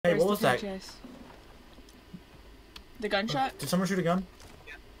Where's What the was that? pig chase? The gunshot? Did someone shoot a gun?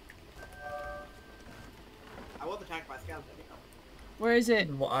 Yeah. I was attacked by a skeleton. You know. Where is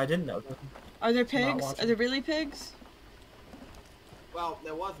it? Well, I didn't know. Are there Not pigs? watching. Are there really pigs? Well,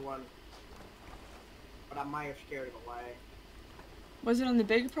 there was one, but I might have scared it away. Was it on the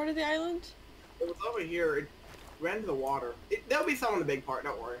big part of the island? It was over here. It ran to the water. There'll be some on the big part.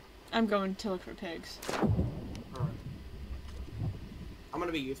 Don't worry. I'm going to look for pigs. Alright. I'm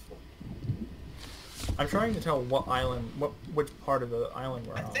gonna be useful. I'm trying to tell what island, which part of the island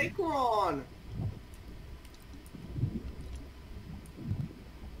we're I on. think we're on.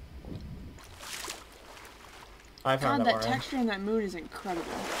 I found God, that Laurel. texture on that moon is incredible.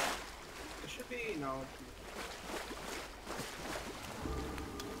 It should be no.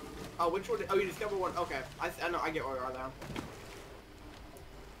 Oh, which one? Oh, you discovered one. Okay, I know. I get where you are now.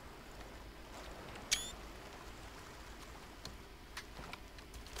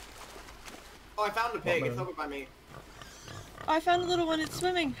 Oh, I found a pig. It's over by me. Oh, I found a little one. It's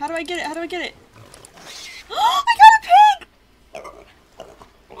swimming. How do I get it? How do I get it? Oh, I got a pig!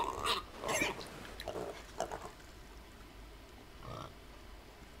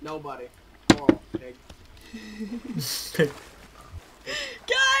 Nobody. Oh, pig. Pig.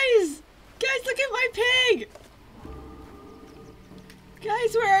 Guys! Guys, look at my pig!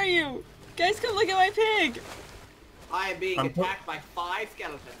 Guys, where are you? Guys, come look at my pig! I am being I'm attacked by 5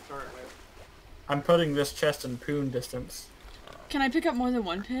 skeletons currently. I'm putting this chest in poon distance. Can I pick up more than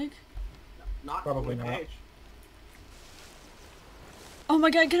one pig? Not Probably on the not. page. Oh my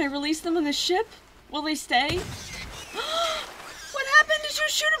god, can I release them on the ship? Will they stay? What happened? Did you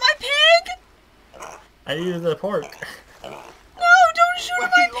shoot at my pig? I needed the pork. No, don't shoot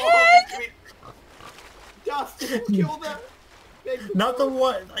at my pig! Dustin, kill them! Pig. Not the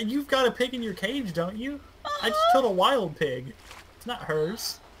one. You've got a pig in your cage, don't you? I just killed a wild pig. It's not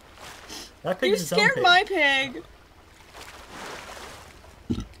hers. That You pig's its own scared pig. my pig!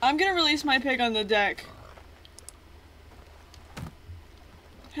 I'm gonna release my pig on the deck.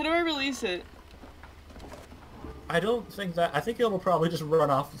 How do I release it? I don't think that. I think it'll probably just run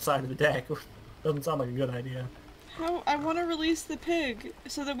off the side of the deck. Doesn't sound like a good idea. How? I want to release the pig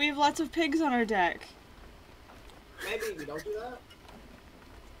so that we have lots of pigs on our deck. Maybe we don't do that?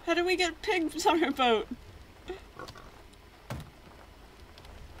 How do we get pigs on our boat?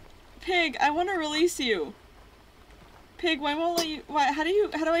 Pig, I want to release you. Pig, why won't let you? Why? How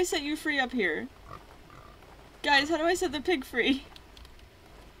do I set you free up here? Guys, how do I set the pig free?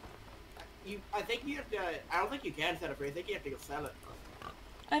 I think you have to. I don't think you can set it free. I think you have to go sell it.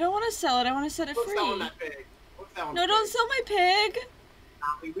 I don't want to sell it. I want to set it We're free. selling that pig. We're selling No, the don't pig. sell my pig.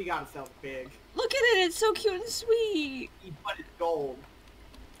 Nah, we gotta sell the pig. Look at it. It's so cute and sweet. But it's gold.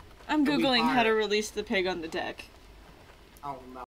 I'm Can we Googling buy how to it? release the pig on the deck. Oh no.